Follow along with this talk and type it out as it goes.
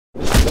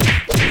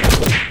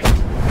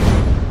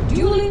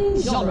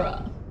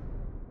genre.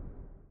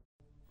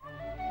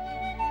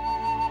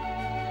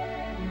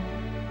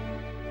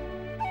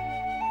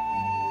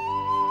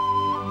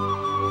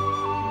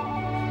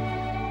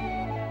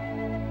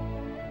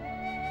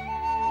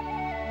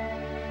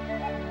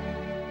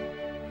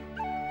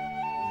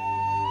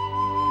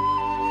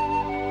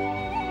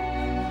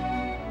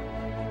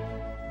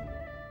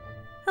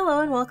 Hello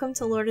and welcome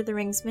to Lord of the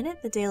Rings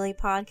Minute, the daily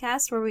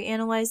podcast where we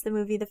analyze the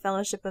movie The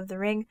Fellowship of the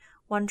Ring,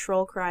 one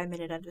troll cry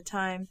minute at a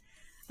time.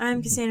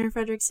 I'm Cassandra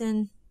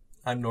Fredrickson.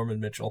 I'm Norman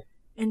Mitchell.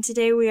 And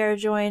today we are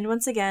joined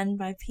once again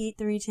by Pete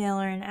the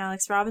Retailer and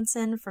Alex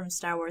Robinson from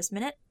Star Wars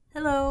Minute.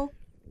 Hello.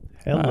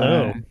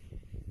 Hello.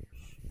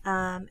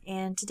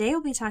 And today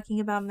we'll be talking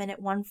about minute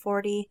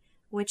 140,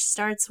 which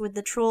starts with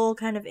the troll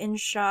kind of in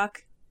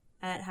shock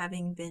at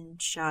having been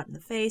shot in the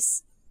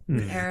face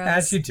with arrows.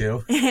 As you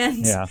do.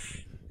 And Yeah.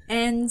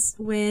 ends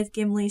with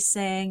Gimli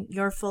saying,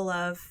 "You're full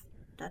of ...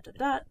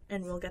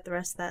 and we'll get the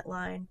rest of that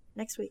line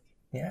next week.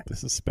 Yeah. The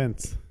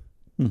suspense.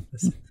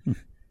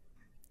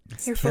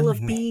 You're full of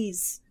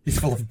bees. He's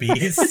full of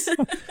bees.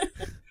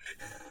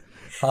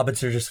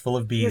 Hobbits are just full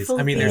of You're bees. full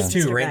I of mean, bees,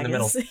 there's two Mr. right in the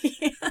middle.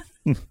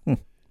 Baggins.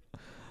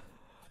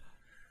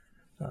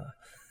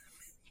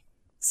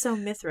 So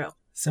Mithril.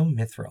 So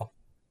mithril.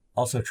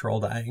 Also troll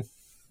dying.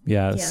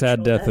 Yeah, Yeah, sad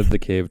troll death death. of the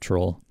cave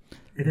troll.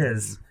 It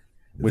is.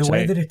 Which the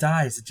way I- that it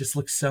dies, it just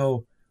looks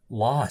so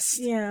lost.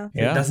 Yeah.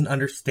 Yeah. It doesn't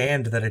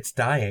understand that it's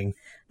dying.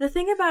 The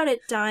thing about it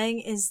dying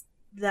is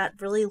that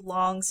really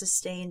long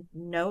sustained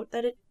note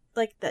that it,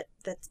 like that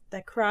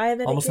cry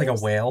that Almost it like a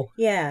gives. whale.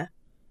 Yeah.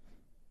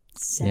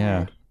 Sad.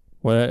 Yeah.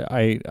 Well,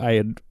 I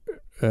had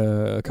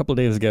a couple of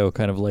days ago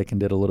kind of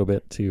likened it a little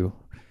bit to,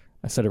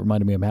 I said it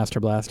reminded me of Master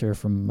Blaster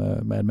from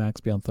Mad Max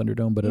Beyond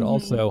Thunderdome, but it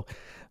also,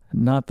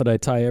 not that I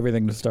tie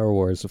everything to Star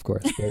Wars, of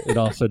course, but it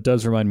also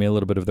does remind me a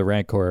little bit of the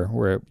Rancor,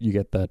 where you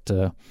get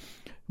that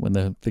when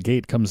the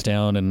gate comes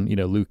down and, you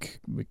know, Luke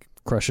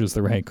crushes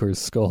the Rancor's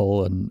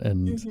skull and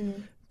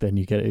then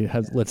you get,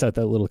 it lets out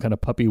that little kind of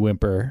puppy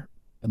whimper,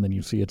 and then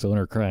you see its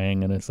owner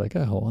crying, and it's like,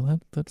 oh, well,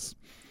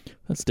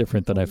 that's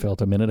different than I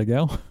felt a minute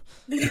ago.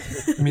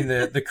 I mean,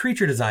 the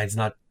creature design's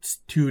not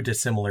too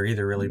dissimilar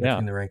either, really, Yeah.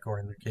 between the Rancor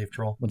and the cave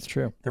troll. That's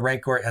true. The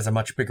Rancor has a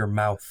much bigger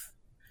mouth,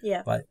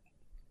 Yeah. but,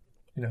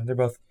 you know, they're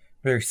both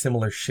very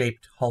similar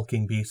shaped,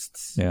 hulking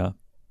beasts. Yeah.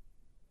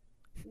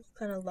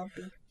 Kind of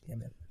lumpy. Yeah,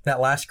 man. That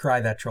last cry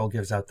that troll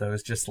gives out, though,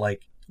 is just,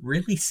 like,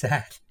 really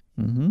sad.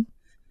 Mm-hmm.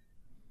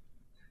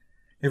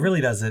 It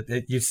really does. I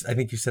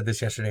think you said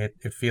this yesterday.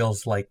 It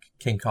feels like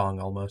King Kong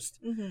almost.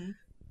 Mm-hmm.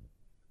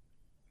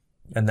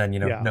 And then, you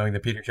know, Yeah. knowing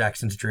that Peter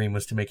Jackson's dream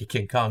was to make a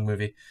King Kong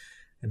movie,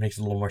 it makes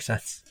a little more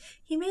sense.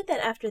 He made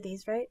that after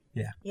these, right?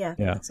 Yeah. Yeah.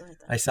 Yeah. That's what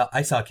I thought.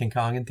 I saw King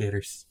Kong in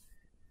theaters.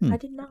 I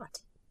did not.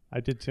 I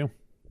did too.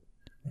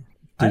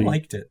 I he-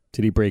 liked it.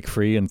 Did he break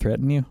free and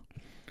threaten you?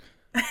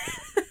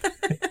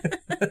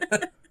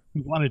 He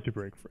wanted to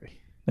break free.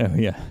 Oh,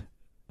 yeah.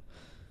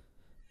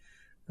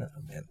 Oh,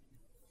 man.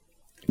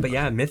 But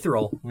yeah,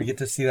 Mithril. We get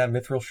to see that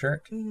Mithril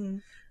shirt. Mm-hmm.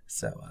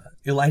 So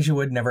Elijah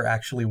Wood never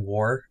actually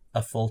wore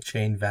a full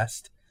chain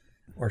vest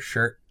or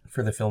shirt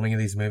for the filming of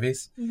these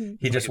movies. Mm-hmm.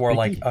 He just wore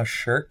like a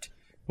shirt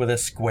with a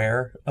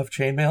square of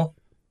chainmail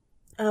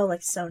Oh,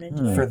 like sewn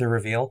into for the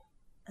reveal.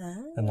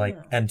 Oh.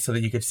 And so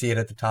that you could see it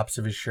at the tops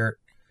of his shirt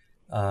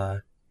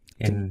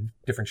in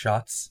different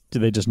shots.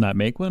 Did they just not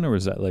make one, or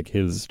was that like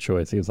his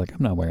choice? He was like,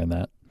 I'm not wearing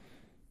that.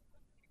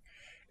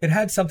 It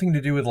had something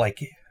to do with like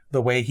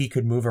the way he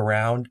could move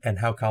around and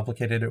how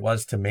complicated it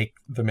was to make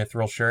the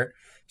Mithril shirt.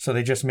 So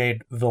they just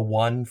made the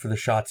one for the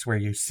shots where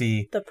you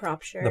see the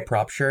prop shirt. the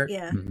prop shirt.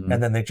 Yeah. Mhm.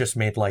 And then they just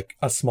made like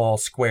a small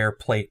square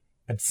plate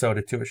and sewed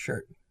it to a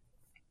shirt.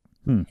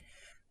 Hmm.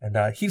 And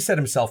he said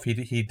himself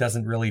he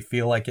doesn't really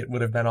feel like it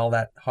would have been all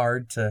that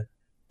hard to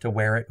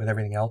wear it with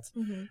everything else.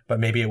 Mm-hmm. But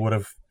maybe it would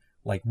have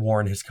like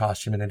worn his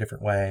costume in a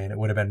different way, and it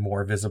would have been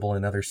more visible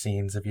in other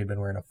scenes if he'd been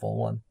wearing a full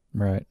one.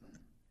 Right.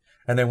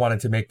 And they wanted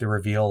to make the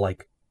reveal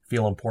like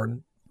feel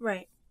important.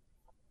 Right.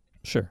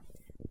 Sure.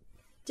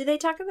 Did they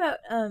talk about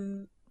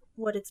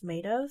what it's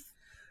made of?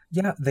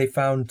 Yeah, they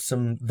found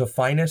the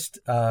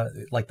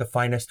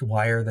finest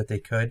wire that they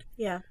could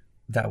Yeah.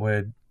 that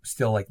would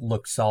still like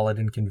look solid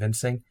and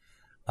convincing.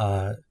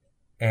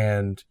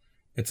 And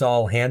it's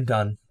all hand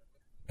done.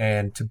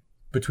 And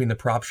between the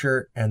prop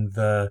shirt and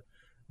the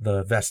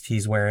vest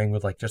he's wearing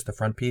with like just the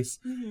front piece,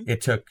 Mm-hmm.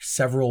 it took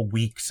several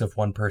weeks of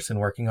one person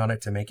working on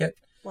it to make it.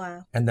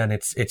 Wow. And then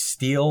it's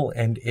steel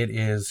and it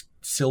is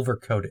silver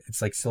coated.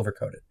 It's like silver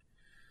coated.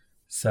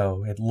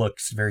 So it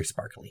looks very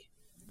sparkly.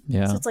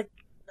 Yeah. So it's like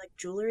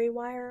jewelry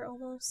wire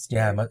almost?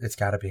 Yeah, Or- it's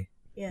gotta be.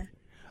 Yeah.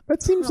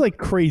 That seems like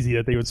crazy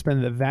that they would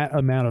spend that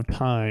amount of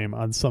time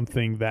on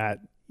something that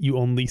you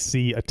only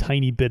see a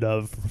tiny bit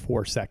of for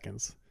 4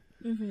 seconds.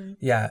 Mm-hmm.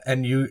 Yeah,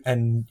 and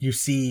you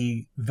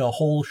see the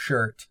whole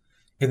shirt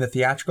in the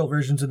theatrical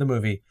versions of the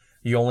movie.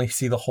 You only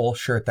see the whole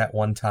shirt that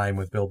one time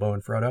with Bilbo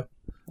and Frodo.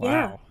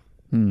 Yeah.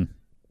 Hmm.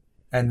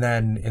 And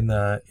then in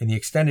the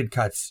extended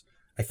cuts,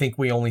 I think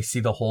we only see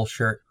the whole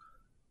shirt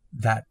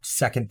that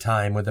second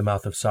time with the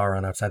Mouth of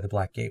Sauron outside the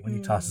Black Gate when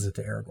he tosses it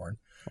to Aragorn.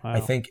 Wow. I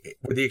think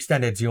with the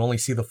extendeds, you only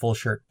see the full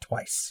shirt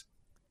twice.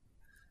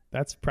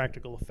 That's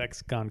practical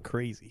effects gone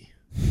crazy.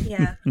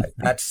 Yeah.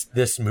 That's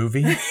this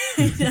movie.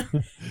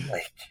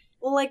 Like,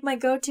 Well, like my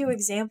go-to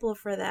example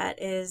for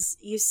that is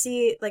you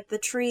see like the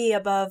tree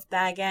above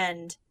Bag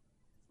End.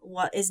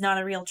 What is not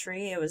a real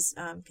tree? It was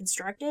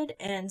constructed,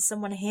 and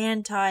someone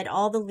hand-tied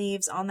all the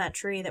leaves on that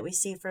tree that we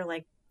see for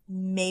like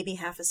maybe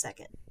half a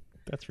second.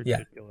 That's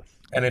ridiculous.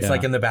 and it's Yeah.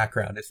 like in the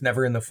background. It's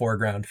never in the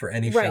foreground for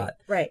any Right, shot.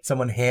 right.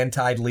 Someone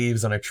hand-tied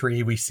leaves on a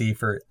tree we see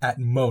for at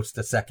most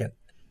a second.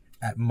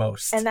 At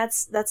most. And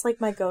that's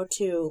like my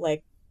go-to.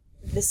 Like,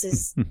 this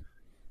is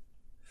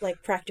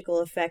like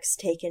practical effects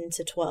taken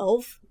to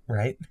 12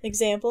 Right?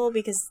 example,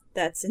 because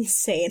that's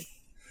insane.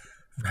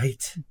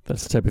 Right.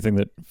 That's the type of thing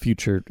that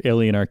future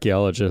alien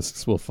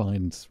archaeologists will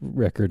find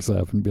records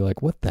of and be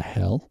like, what the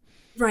hell?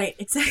 Right,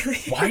 exactly.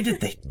 Why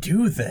did they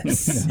do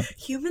this?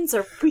 Humans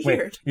are weird.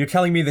 Wait, you're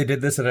telling me they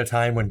did this at a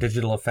time when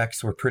digital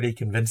effects were pretty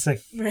convincing?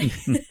 Right.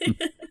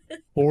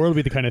 Or it'll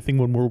be the kind of thing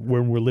when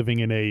we're living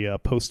in a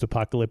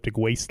post-apocalyptic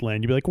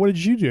wasteland. You'd be like, "What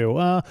did you do?"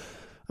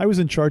 I was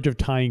in charge of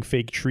tying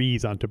fake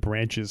trees onto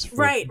branches. For,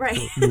 Right.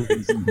 for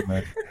movies."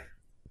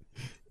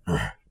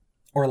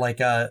 Or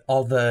like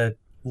all the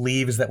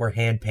leaves that were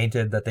hand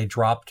painted that they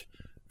dropped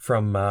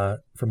from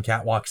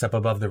catwalks up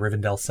above the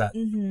Rivendell set.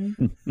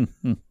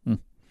 Mm-hmm.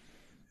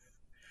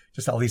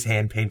 Just all these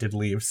hand painted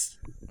leaves.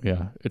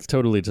 Yeah, it's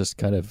totally just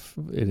kind of.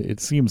 It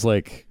seems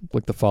like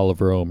the Fall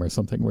of Rome or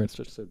something, where it's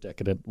just so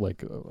decadent,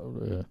 like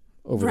over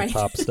Right. the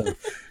top stuff.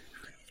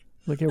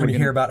 Like, yeah, When we're you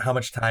hear gonna- about how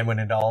much time went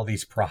into all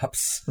these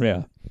props,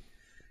 yeah,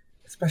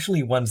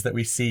 especially ones that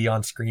we see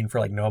on screen for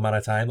like no amount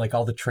of time, like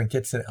all the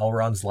trinkets in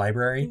Elrond's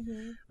library,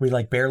 Mm-hmm. we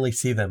like barely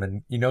see them,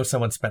 and you know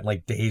someone spent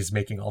like days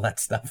making all that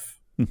stuff.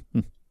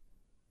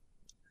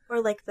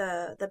 Or like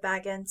the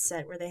Bag End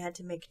set where they had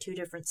to make 2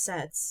 different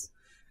sets.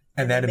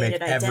 And then to made make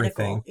it identical.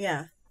 everything.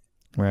 Yeah.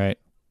 right.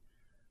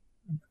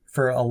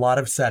 For a lot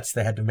of sets,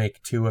 they had to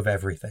make 2 of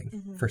everything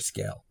Mhm. for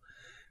scale,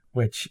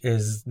 which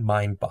is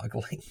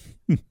mind-boggling.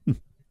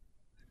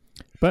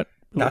 But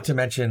Not to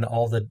mention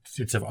all the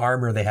suits of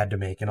armor they had to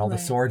make and all the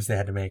Right. swords they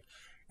had to make.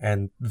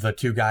 And the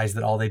 2 guys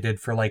that all they did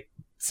for like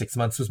 6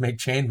 months was make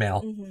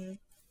chainmail. Mm-hmm.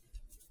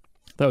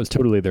 that was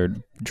totally their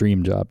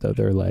dream job, though.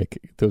 They're like,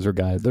 those are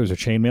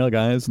chainmail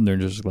guys, and they're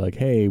just like,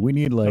 hey, we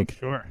need like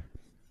Sure.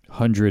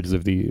 hundreds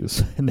of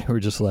these, and they were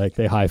just like,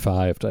 they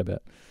high-fived, I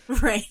bet.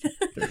 Right.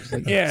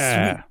 Like,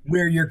 yeah, Sweet,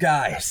 we're your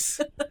guys.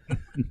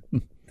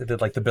 They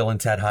did like the Bill and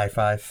Ted high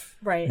five.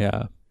 Right.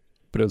 yeah.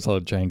 But it was all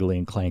jangly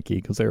and clanky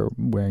because they were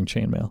wearing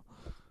chainmail.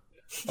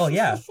 Oh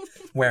yeah,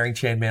 wearing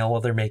chainmail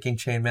while they're making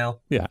chainmail.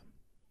 Yeah.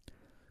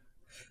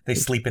 They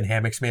sleep in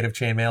hammocks made of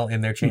chainmail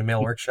in their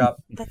chainmail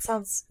workshop. That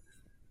sounds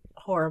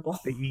horrible.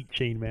 They eat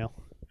chainmail.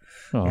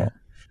 Oh, Yeah.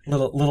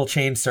 Little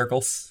chain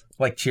circles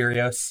like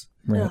Cheerios.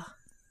 right.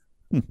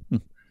 Ugh.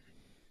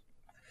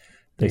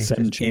 They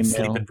send just eat,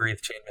 sleep chainmail. and breathe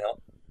chainmail.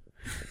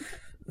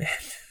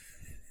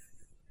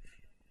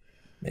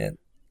 Man.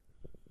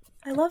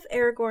 I love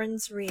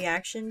Aragorn's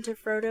reaction to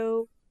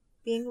Frodo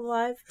being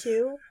alive,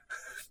 too.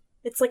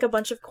 It's like a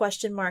bunch of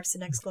question marks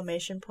and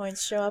exclamation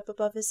points show up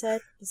above his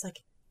head. He's like,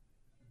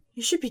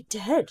 you should be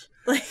dead.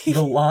 Like,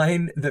 The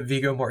line that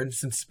Viggo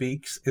Mortensen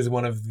speaks is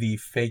one of the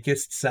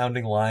fakest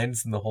sounding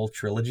lines in the whole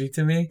trilogy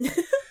to me.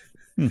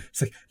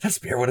 It's like, that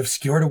spear would have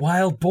skewered a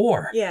wild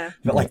boar. yeah.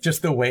 But like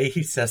just the way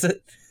he says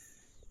it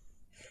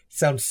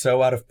sounds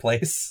so out of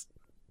place.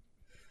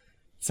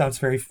 Sounds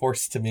very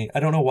forced to me. I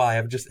don't know why.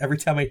 I'm just, every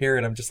time I hear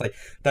it, I'm just like,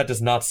 that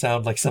does not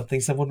sound like something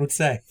someone would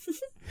say.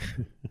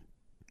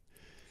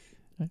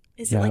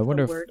 Is Yeah, it I like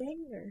wonder the if-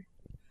 wording? Or?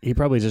 He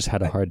probably just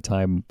had a hard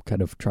time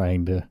kind of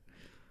trying to,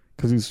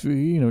 because he's,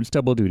 it's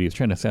double duty. He's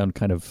trying to sound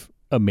kind of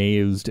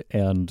amazed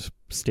and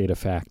state of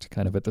fact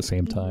kind of at the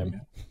same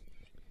time.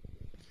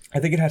 I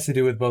think it has to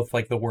do with both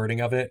like the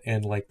wording of it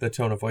and like the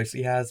tone of voice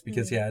he has,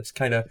 because yeah, it's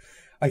kind of,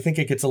 I think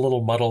it gets a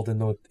little muddled in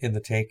the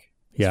take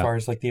as Yeah. far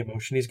as like the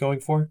emotion he's going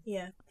for.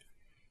 Yeah.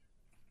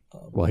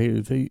 Well,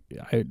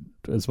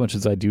 as much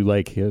as I do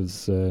like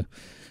his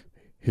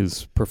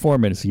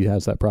performance, he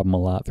has that problem a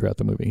lot throughout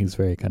the movie. He's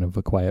very kind of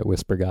a quiet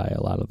whisper guy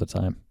a lot of the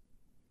time.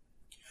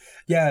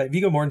 Yeah,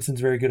 Viggo Mortensen's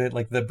very good at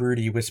like the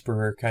broody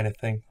whisperer kind of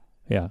thing.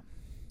 Yeah.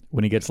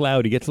 When he gets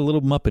loud, he gets a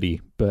little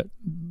muppety, but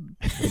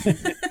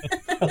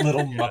A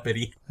little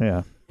muppety.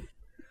 yeah.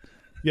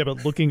 Yeah,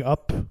 but looking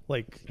up,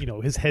 like,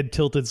 his head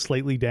tilted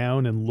slightly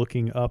down and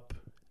looking up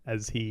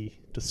as he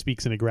just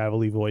speaks in a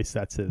gravelly voice,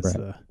 that's his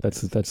Right.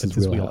 That's his his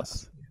wheelhouse.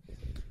 wheelhouse.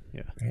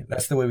 Yeah. Right?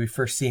 That's the way we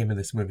first see him in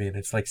this movie, and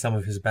it's like some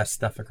of his best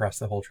stuff across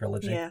the whole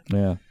trilogy. Yeah.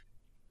 Yeah.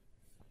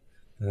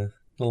 The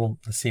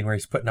scene where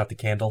he's putting out the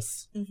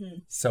candles. Mm-hmm.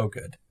 So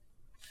good.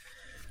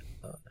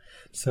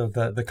 So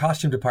the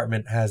costume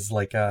department has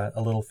like a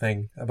little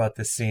thing about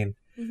this scene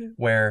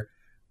where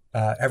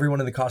everyone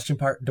in the costume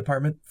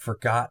department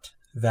forgot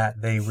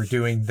that they were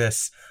doing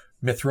this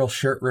mithril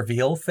shirt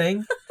reveal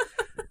thing.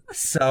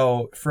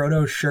 So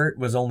Frodo's shirt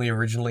was only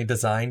originally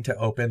designed to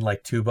open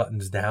like 2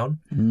 buttons down.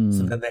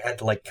 So then they had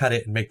to like cut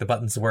it and make the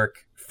buttons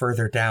work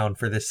further down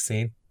for this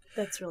scene.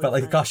 That's really But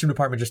like the funny. costume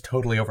department just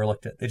totally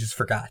overlooked it. They just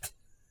forgot.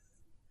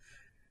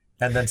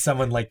 And then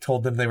someone like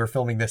told them they were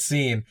filming this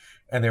scene,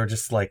 and they were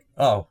just like,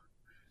 "Oh,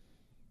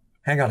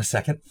 hang on a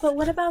second." But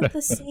what about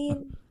the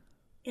scene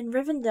in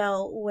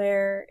Rivendell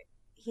where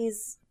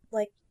he's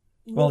like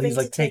Well, moving he's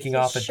like to take taking his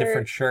off a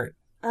different shirt.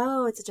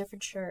 Oh, it's a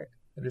different shirt.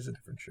 It is a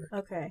different shirt.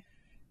 Okay.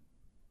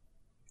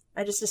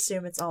 I just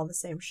assume it's all the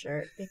same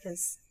shirt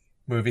because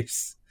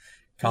Movies,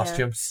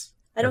 costumes.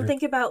 I don't every-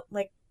 think about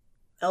like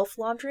elf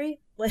laundry.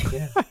 Like,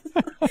 Yeah.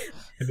 I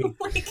mean,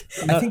 like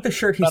I think the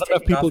shirt he's Not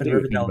enough taking off people in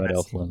do think Rivendell. about That's,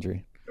 elf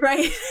laundry.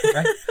 right?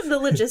 Right? The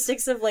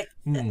logistics of like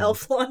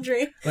elf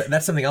laundry. But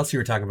that's something else you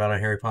were talking about on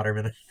Harry Potter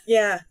Minute.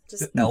 Yeah,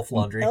 just Elf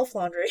laundry. elf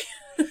laundry.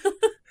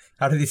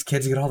 How do these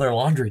kids get all their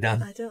laundry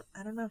done? I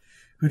don't know.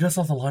 Who does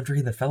all the laundry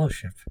in the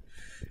Fellowship?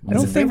 I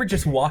don't If they think were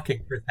just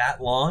walking for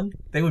that long,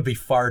 they would be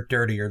far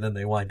dirtier than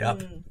they wind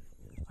up.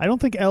 I don't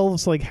think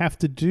elves like have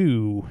to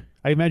do.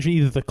 I imagine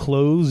either the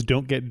clothes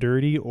don't get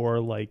dirty or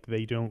like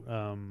they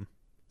don't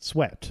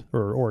sweat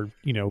or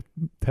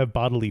have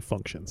bodily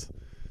functions.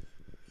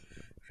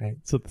 Right.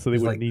 So they It's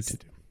wouldn't like need to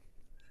do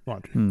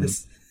laundry.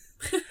 This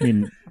I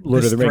mean,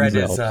 Lord this of the Rings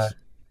thread is elves.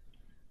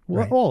 Well,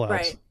 right. all elves.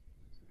 Right.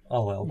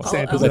 oh well.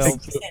 Santa's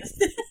elves.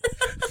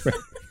 elves.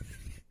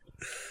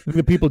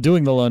 The people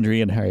doing the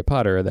laundry in Harry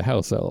Potter are the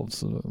house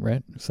elves,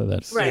 right? So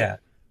that's Right. Yeah.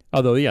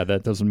 Although, yeah,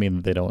 that doesn't mean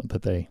that they don't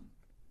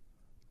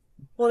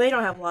Well, they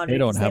don't have laundry. they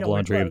don't 'cause have wear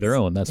laundry of their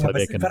clothes. own. That's Yeah, why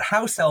they can. but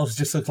house elves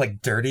just look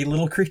like dirty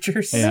little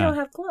creatures. They Yeah. don't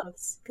have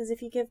clothes because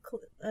if you give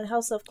a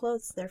house elf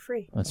clothes, they're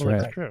free. That's Well,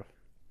 right. that's true.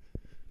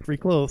 Free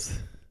clothes.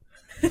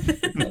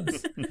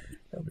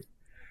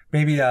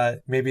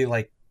 Maybe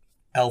like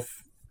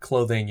elf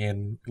clothing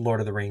in Lord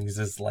of the Rings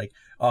is like,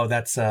 oh,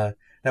 that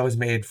was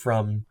made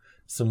from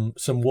some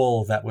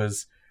wool that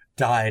was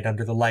dyed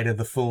under the light of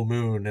the full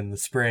moon in the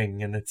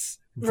spring, and it's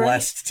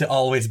blessed to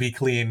always be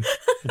clean.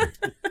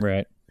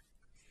 Right.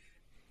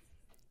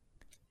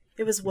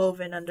 It was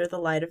woven under the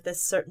light of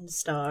this certain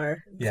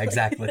star. Yeah,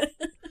 exactly.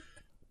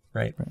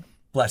 Right.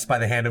 Blessed by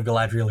the hand of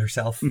Galadriel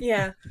herself.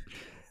 Yeah.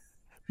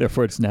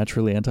 Therefore, it's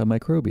naturally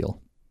antimicrobial.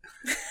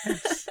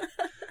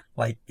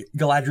 Like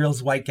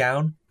Galadriel's white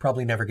gown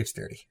probably never gets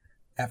dirty,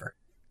 ever.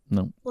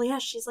 No. Well, yeah,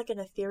 she's like an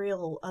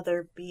ethereal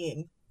other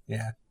being.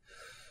 Yeah,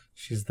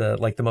 she's the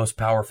most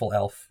powerful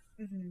elf.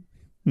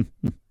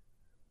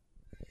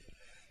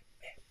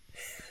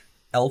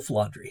 Elf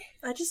laundry.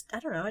 I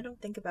don't know. I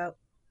don't think about.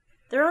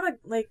 They're on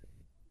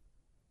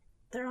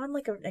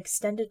like an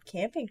extended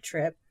camping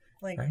trip.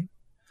 Like Right.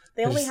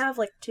 they only There's- have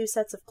like 2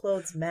 sets of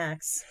clothes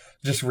max.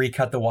 Just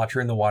recut the Watcher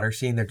in the water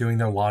scene. They're doing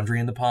their laundry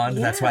in the pond.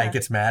 And that's why Yeah. it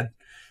gets mad.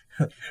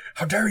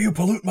 How dare you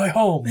pollute my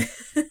home?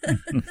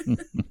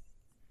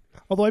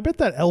 Although I bet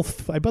that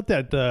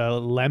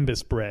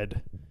lambus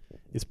bread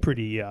is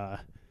pretty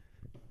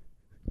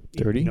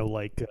Dirty? no,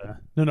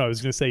 I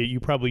was gonna say you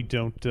probably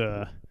don't.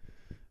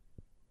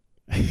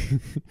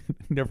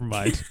 Never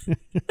mind.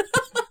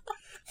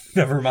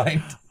 Never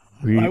mind.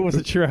 I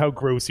wasn't sure how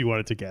gross you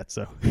wanted to get,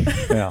 so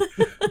Yeah.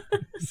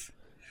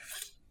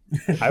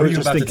 I Were was you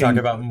just about to talk thinking.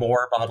 about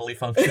more bodily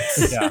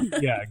functions?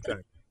 yeah,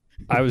 exactly.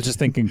 I was just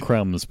thinking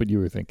crumbs, but you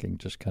were thinking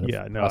just kind of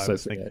Yeah, no, I was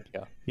processing thinking- it.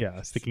 Yeah. Yeah, I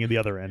was thinking of the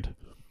other end.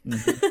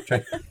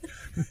 Try-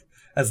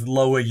 As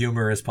low a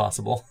humor as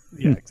possible.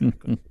 Yeah,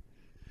 exactly.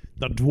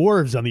 The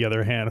dwarves, on the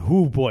other hand,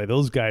 oh boy,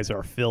 those guys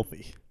are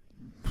filthy.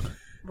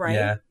 Right.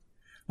 Yeah.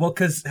 Well,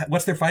 because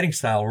what's their fighting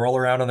style? Roll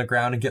around on the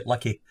ground and get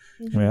lucky.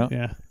 Yeah.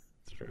 Yeah,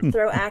 it's true.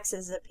 Throw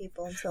axes at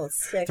people until it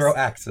sticks. Throw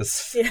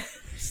axes. Yeah.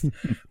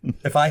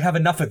 If I have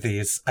enough of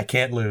these, I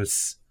can't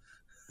lose.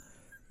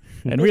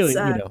 And really,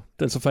 It's,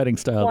 that's a fighting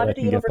style that I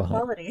Quantity can get over behind.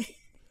 quality.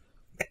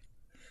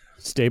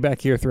 Stay back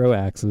here, throw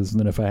axes, and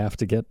then if I have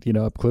to get,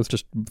 up close,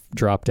 just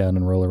drop down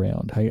and roll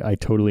around. I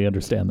totally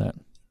understand that.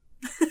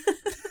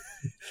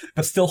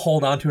 But still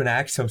hold on to an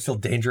axe, so I'm still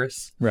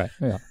dangerous. Right.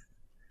 Yeah.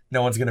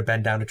 No one's going to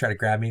bend down to try to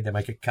grab me. They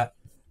might get cut.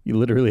 You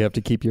literally have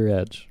to keep your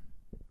edge.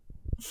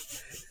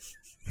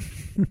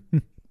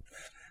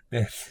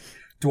 Yeah.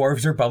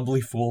 Dwarves are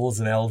bumbly fools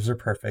and elves are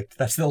perfect.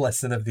 That's the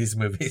lesson of these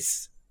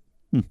movies.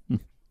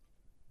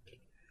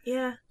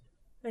 Yeah,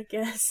 I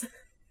guess.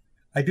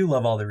 I do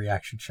love all the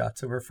reaction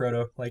shots over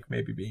Frodo, like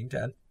maybe being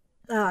dead.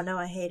 Oh no,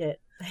 I hate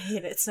it. I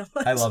hate it so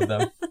much. I love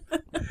them.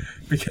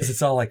 Because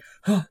it's all like,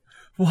 huh,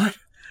 what?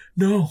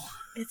 No.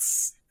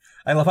 It's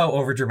I love how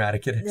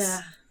overdramatic it is.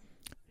 yeah.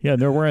 Yeah,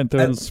 there weren't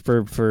those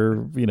for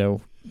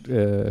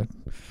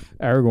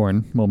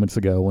Aragorn moments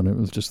ago when it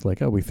was just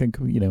like, oh, we think,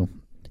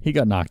 he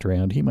got knocked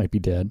around. He might be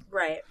dead.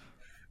 Right.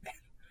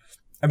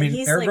 I mean,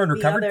 He's Aragorn like the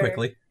recovered other-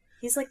 quickly,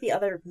 He's like the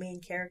other main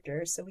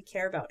character, so we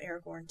care about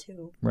Aragorn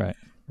too. Right.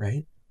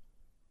 right?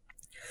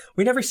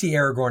 We never see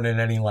Aragorn in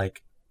any,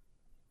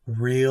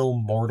 real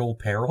mortal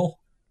peril.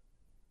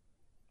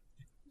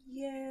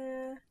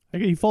 Yeah,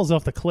 He falls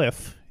off the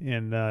cliff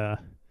in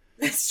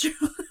that's true.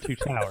 Two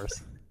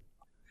Towers.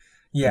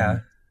 Yeah.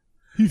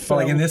 He But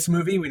like in fell. this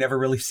movie, we never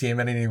really see him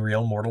in any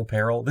real mortal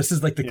peril. This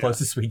is like the Yeah.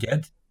 closest we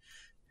get.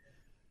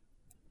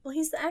 Well,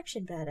 he's the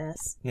action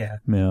badass. Yeah,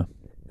 Yeah.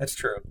 that's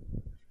true.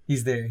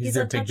 He's there. He's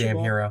their big damn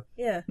untouchable. hero.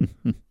 Yeah.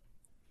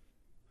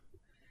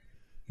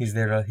 He's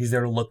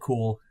there to look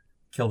cool,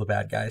 kill the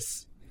bad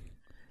guys,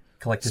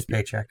 collect his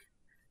paycheck.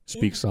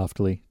 Speak Yeah.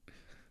 softly.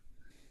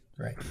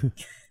 Right.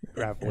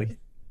 Gravelly.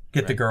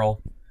 Get the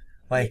girl.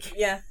 Like,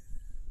 Yeah.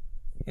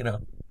 you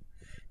know,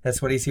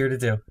 that's what he's here to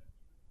do.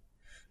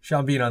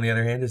 Sean Bean, on the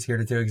other hand, is here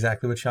to do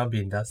exactly what Sean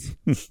Bean does.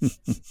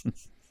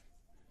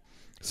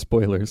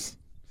 Spoilers.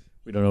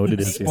 We don't know what it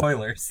is yet.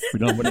 Spoilers. We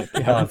don't we haven't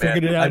man.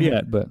 figured it out I'm-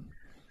 yet, but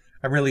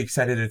I'm really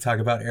excited to talk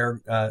about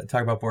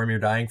Boromir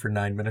dying for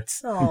 9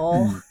 minutes.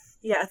 Oh.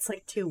 Yeah, it's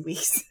like 2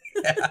 weeks.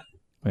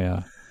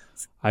 yeah.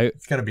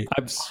 It's gonna be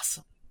I've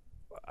awesome.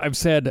 I've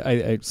said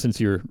I since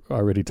you're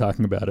already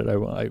talking about it,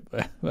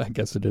 I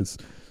guess it is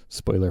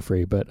spoiler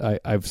free, but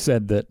I've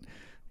said that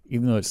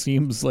even though it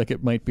seems like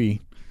it might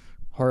be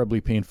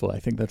horribly painful, I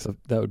think that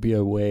would be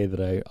a way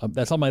that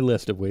that's on my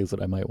list of ways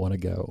that I might want to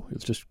go.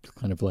 It's just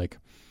kind of like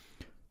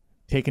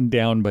taken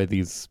down by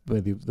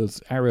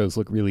those arrows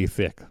look really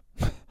thick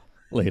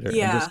later.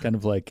 Yeah. And just kind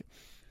of like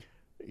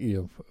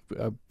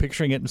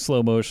picturing it in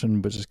slow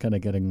motion, but just kind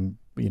of getting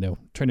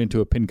turned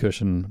into a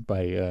pincushion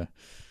by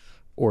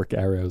orc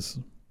arrows.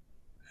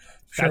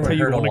 Sure That's how would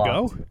you hurt a want to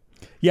lot. go?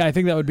 Yeah, I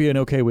think that would be an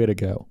okay way to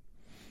go.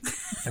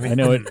 I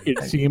know it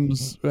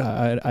seems,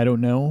 I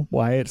don't know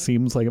why it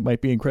seems like it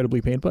might be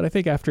incredibly painful, but I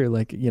think after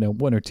like,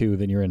 1 or 2,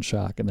 then you're in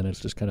shock, and then it's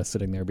just kind of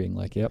sitting there being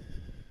like, yep.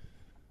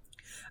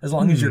 As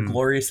long as you're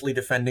gloriously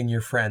defending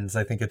your friends,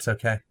 I think it's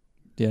okay.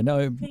 Yeah,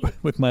 no,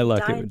 with my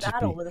luck, Die it in would just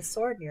battle be, with a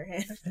sword in your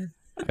hand.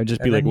 I'd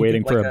just And be like then you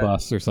waiting get, for like, a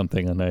bus or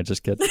something, and I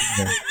just get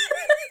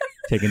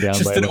taken down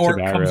Just by a an bunch orc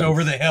of comes arrows.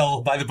 over the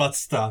hill by the bus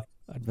stop.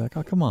 I'd be like,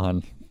 oh, come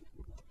on.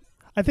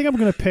 I think I'm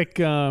gonna pick.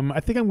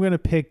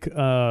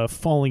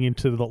 Falling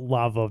into the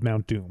lava of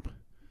Mount Doom.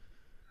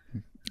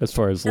 As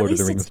far as At Lord of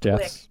the least Rings it's quick.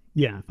 deaths.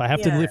 Yeah, if I have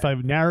Yeah. to, if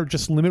I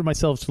just limit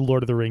myself to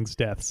Lord of the Rings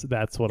deaths,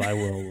 that's what I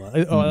will.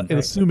 And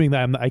assuming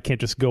that I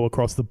can't just go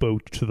across the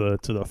boat to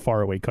the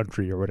faraway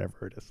country or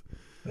whatever it is.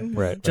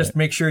 Right. Just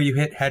make sure you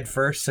hit head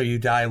first so you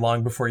die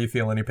long before you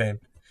feel any pain.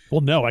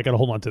 Well, no, I got to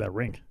hold on to that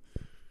ring.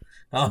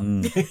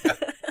 Oh.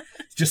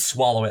 Just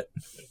swallow it.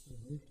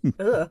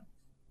 Ugh.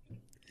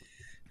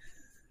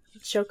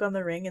 Choke on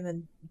the ring and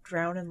then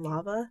drown in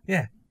lava.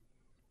 Yeah.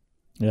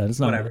 Yeah,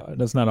 Whatever.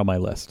 that's not on my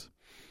list.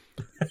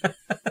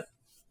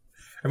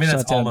 I mean,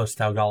 that's Shut down. almost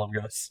how Gollum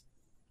goes.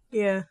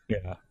 Yeah.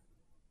 Yeah.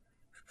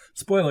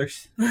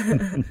 Spoilers.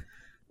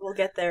 We'll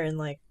get there in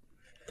like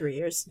 3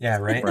 years. Yeah,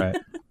 right? Right.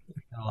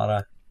 A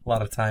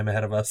lot of time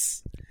ahead of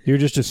us. You're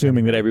just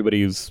assuming that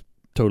everybody's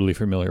totally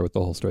familiar with the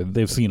whole story.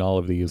 They've seen all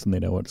of these and they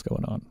know what's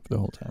going on the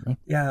whole time, right?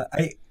 Yeah,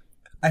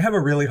 I have a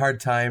really hard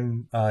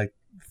time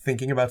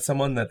thinking about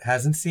someone that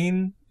hasn't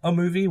seen a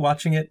movie,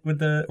 watching it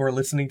or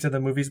listening to the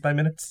movies by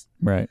minutes.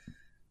 Right.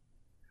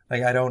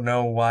 Like, I don't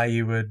know why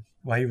you would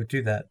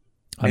do that.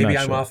 I'm Maybe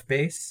not I'm sure. off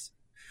base,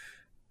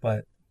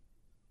 but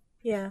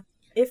Yeah.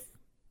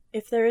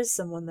 If there is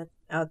someone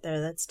out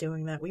there that's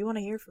doing that, we want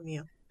to hear from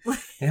you.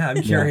 yeah,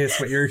 I'm curious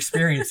what your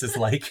experience is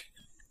like.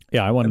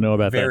 Yeah, I want to know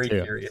about Very that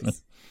too. curious.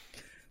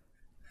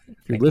 If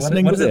you're Like,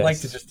 listening what to is this, it like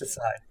to just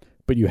decide?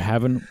 but you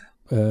haven't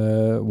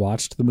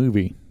watched the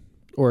movie,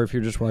 or if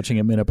you're just watching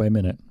it minute by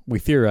minute, we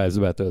theorize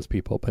about those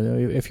people. But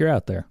if you're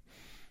out there,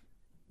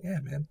 Yeah,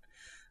 man.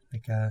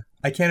 Like,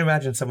 I can't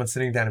imagine someone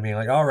sitting down and being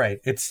like, "All right,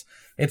 it's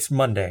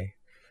Monday,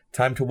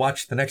 time to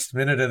watch the next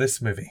minute of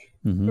this movie."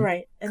 Mhm.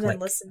 Right. And then Click.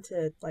 listen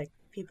to like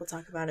people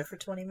talk about it for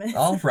 20 minutes.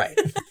 All right,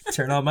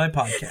 turn on my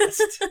podcast,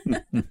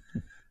 and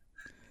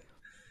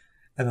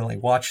then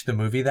like watch the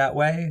movie that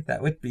way.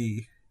 That would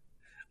be.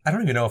 I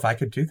don't even know if I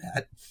could do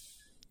that.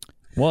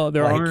 Well,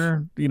 there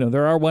Like-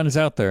 are ones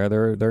out there.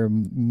 There are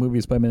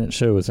movies by minute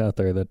shows out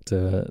there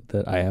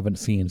that I haven't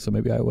seen. So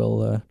maybe I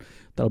will.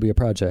 That'll be a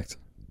project.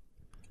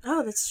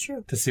 Oh, that's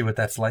true. To see what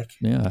that's like.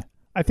 Yeah.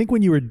 I think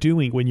when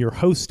you're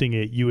hosting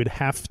it, you would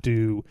have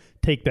to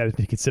take that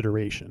into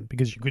consideration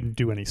because you couldn't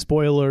do any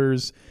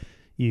spoilers.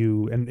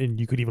 And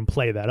you could even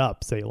play that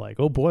up, say like,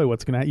 oh boy,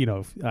 what's gonna,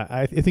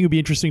 I think it'd be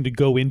interesting to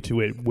go into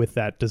it with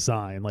that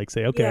design, like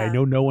say, okay, I Yeah.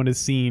 know no one has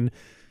seen,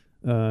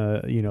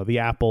 the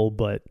apple,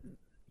 but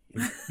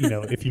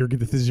if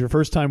this is your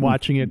first time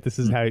watching it, this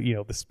is how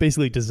this is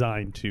basically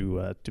designed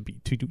to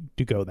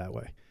go that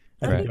way.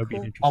 I think Right. that would be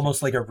Cool. interesting.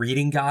 Almost like a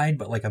reading guide,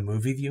 but like a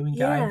movie viewing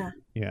guide.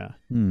 Yeah.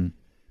 Yeah.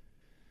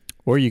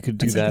 Or you could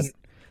do That's that. like-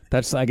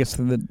 That's, I guess,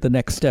 the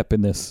next step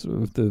in this.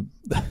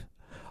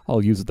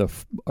 I'll use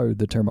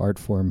the term art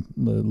form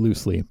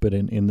loosely, but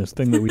in this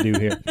thing that we do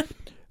here,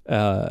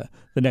 the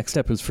next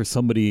step is for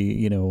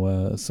somebody,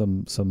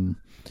 some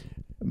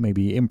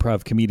maybe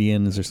improv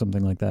comedians or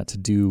something like that to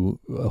do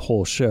a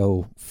whole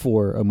show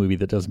for a movie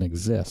that doesn't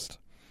exist.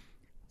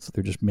 So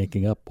they're just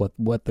making up what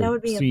That they're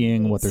would be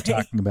seeing, what they're amazing.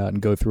 talking about,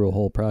 and go through a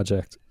whole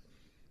project.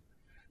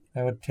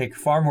 That would take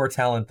far more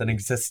talent than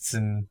exists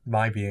in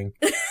my being.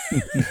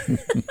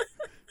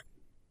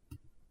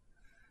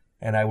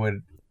 And I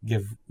would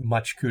give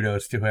much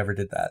kudos to whoever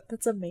did that.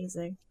 That's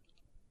amazing.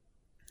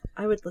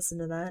 I would listen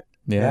to that.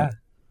 Yeah.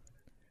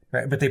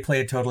 Right, but they play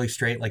it totally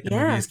straight, like the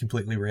movie is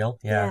completely real.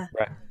 Yeah.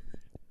 Right.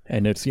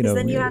 And it's, you 'Cause know,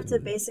 then you have to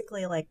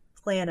basically like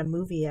plan a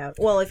movie out.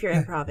 Well, if you're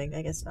improving,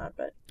 I guess not,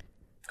 but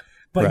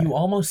But Right. you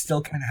almost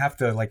still kind of have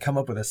to like come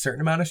up with a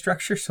certain amount of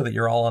structure so that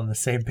you're all on the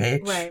same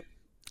page. right.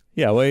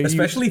 yeah, well,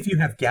 Especially if you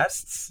have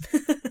guests.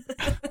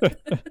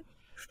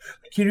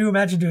 Can you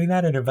imagine doing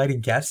that and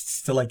inviting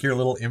guests to like your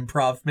little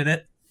improv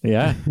minute?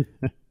 yeah.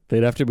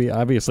 They'd have to be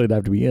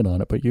in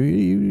on it, but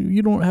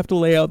you don't have to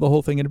lay out the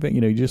whole thing in advance. You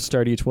know, you just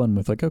start each one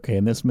with like, okay,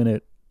 in this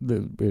minute,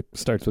 it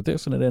starts with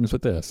this and it ends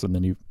with this, and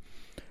then you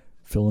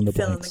fill in the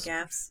Fill in blanks. the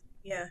gaps.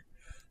 Yeah.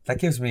 That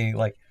gives me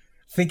like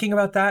thinking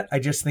about that. I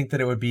just think that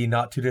it would be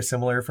not too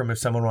dissimilar from if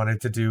someone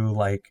wanted to do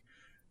like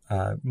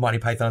Monty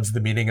Python's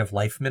The Meaning of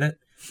Life minute,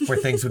 where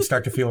things would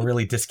start to feel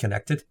really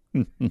disconnected.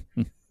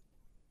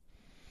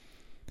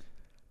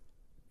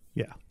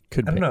 Yeah.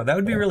 Could I don't be. know. That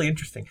would be really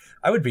interesting.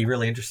 I would be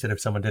really interested if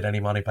someone did any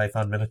Monty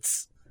Python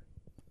minutes.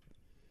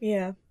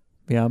 Yeah.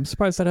 Yeah, I'm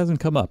surprised that hasn't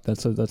come up.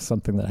 That's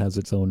something that has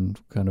its own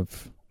kind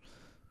of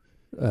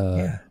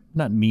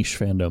not niche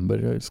fandom,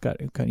 but it's got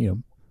you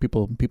know,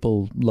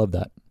 people love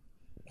that.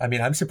 I mean,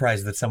 I'm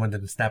surprised that someone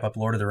didn't snap up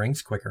Lord of the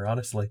Rings quicker,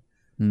 honestly.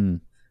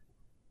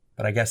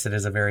 But I guess it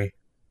is a very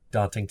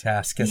daunting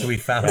task, as we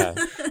found.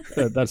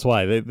 Yeah. That's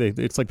why they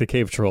it's like the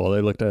cave troll. They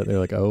looked at it, they're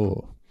like,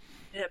 oh.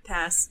 Did it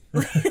pass?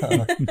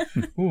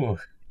 Ooh.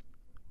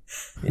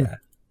 Yeah.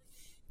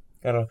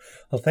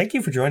 Well, thank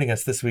you for joining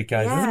us this week,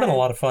 guys. This has been a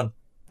lot of fun.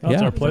 Oh,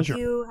 it's Yeah. our pleasure.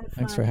 You had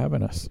Thanks for fun.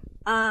 having us.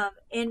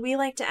 And we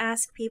like to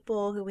ask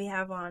people who we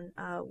have on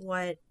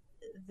what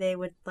they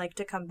would like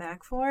to come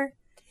back for.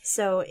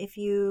 So if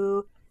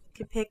you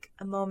could pick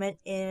a moment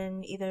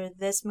in either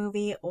this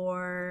movie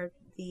or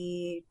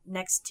the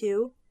next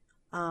two,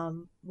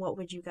 what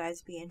would you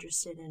guys be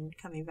interested in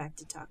coming back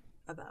to talk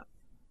about?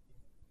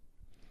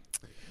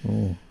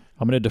 Oh,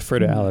 I'm going to defer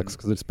to Alex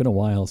because it's been a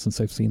while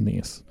since I've seen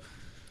these.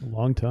 A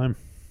long time.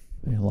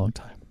 A long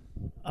time.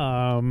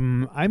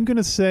 I'm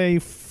gonna say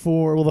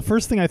the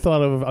first thing I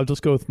thought of, I'll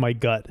just go with my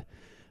gut.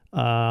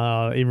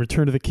 In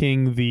Return of the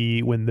King,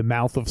 when the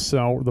mouth of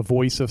the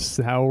voice of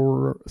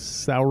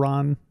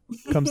Sauron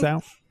comes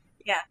out.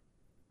 Yeah,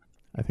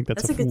 I think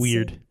that's That's a good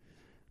weird. scene.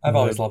 I've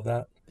always loved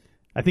that.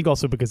 I think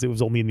also because it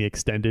was only in the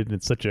extended, and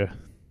it's such a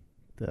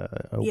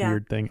Yeah.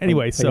 weird thing.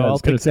 Anyway, I so was I'll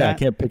going pick to say I that.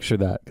 can't picture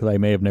that because I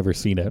may have never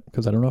seen it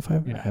because I don't know if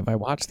have I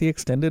watched the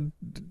extended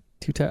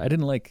two times. I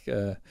didn't like.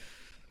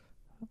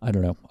 I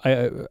don't know.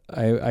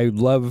 I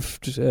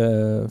loved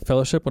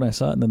Fellowship when I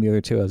saw it, and then the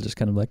other two I was just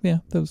kind of like, yeah,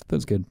 that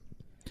was good.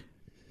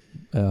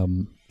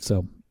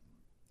 So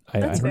I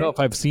That's don't know fair. if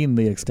I've seen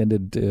the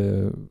extended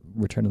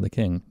Return of the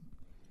King.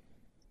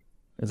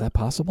 Is that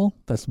possible?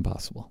 That's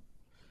impossible.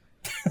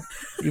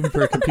 Even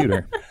for a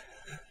computer.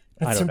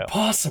 I That's don't know.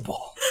 impossible.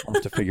 I'll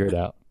have to figure it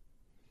out.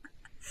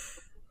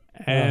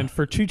 And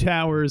for Two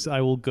Towers,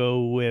 I will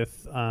go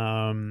with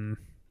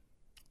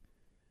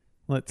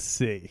let's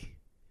see.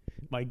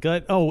 My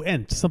gut. Oh,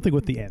 Ents. Something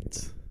with the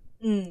Ents.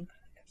 Maybe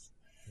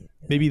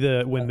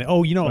I'll say when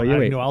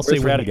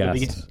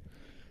Radagast.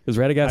 Is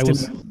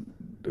Radagast in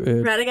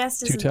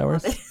Radagast is Two in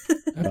Towers?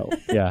 The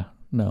Hobbit. Oh, yeah.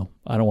 No,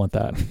 I don't want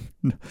that.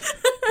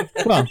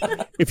 Well,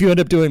 if you end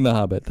up doing The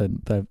Hobbit,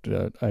 then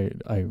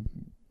I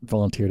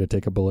volunteer to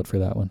take a bullet for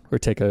that one, or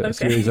take a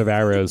series of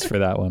arrows for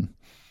that one.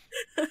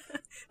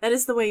 That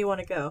is the way you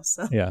want to go.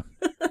 So Yeah.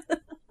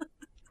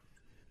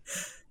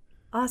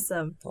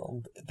 awesome.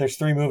 Well, there's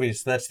 3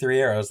 movies. So that's 3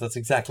 arrows. That's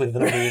exactly the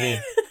number you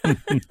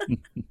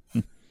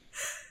need.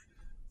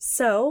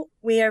 So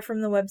we are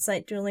from the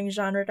website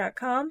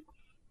duelinggenre.com.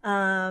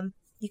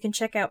 You can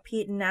check out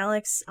Pete and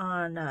Alex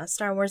on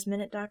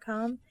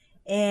StarWarsMinute.com.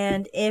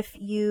 And if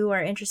you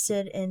are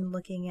interested in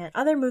looking at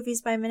other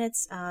movies by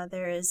minutes,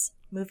 there is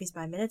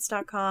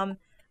moviesbyminutes.com.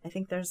 I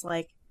think there's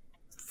like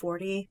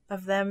 40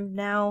 of them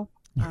now.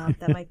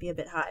 That might be a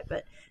bit high,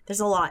 but there's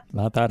a lot.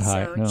 Not that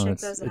high. So No, check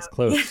it's those out.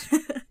 close.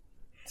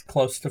 It's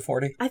close to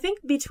 40. I think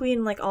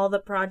between like all the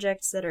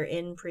projects that are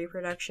in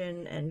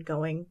pre-production and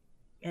going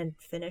and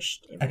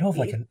finished, it I know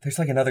might of be- there's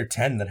like another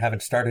 10 that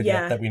haven't started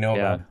Yeah. yet that we know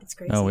Yeah. about. it's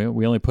crazy. No,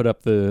 we only put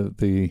up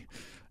the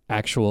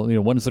actual,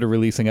 ones that are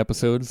releasing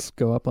episodes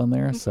go up on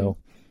there. So,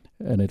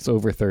 and it's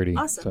over 30.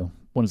 Awesome. So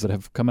ones that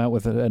have come out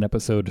with an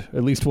episode,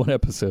 at least one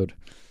episode.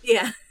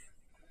 Yeah.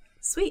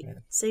 Sweet.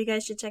 So you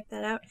guys should check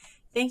that out.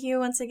 Thank you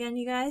once again,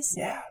 you guys.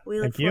 Yeah. We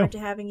look Thank you. forward to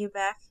having you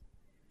back.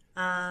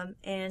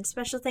 And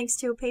special thanks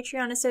to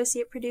Patreon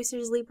associate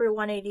producers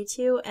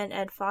Libra182 and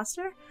Ed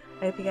Foster.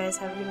 I hope you guys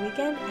have a good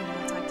weekend, and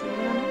I'll talk to you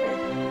again on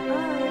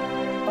Monday.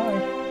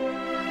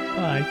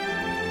 Bye. Bye.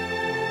 Bye.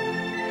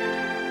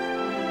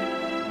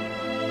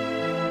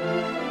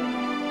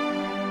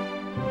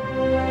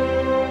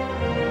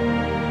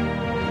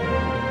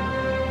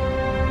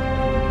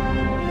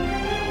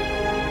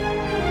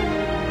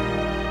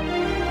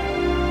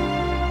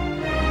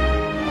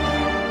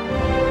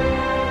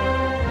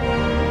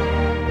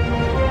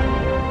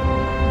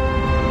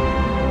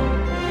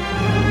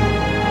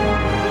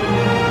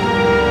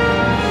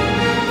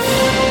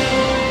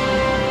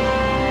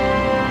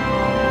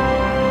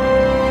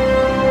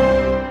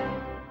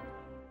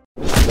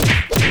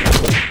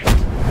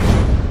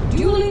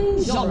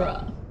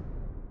 genre.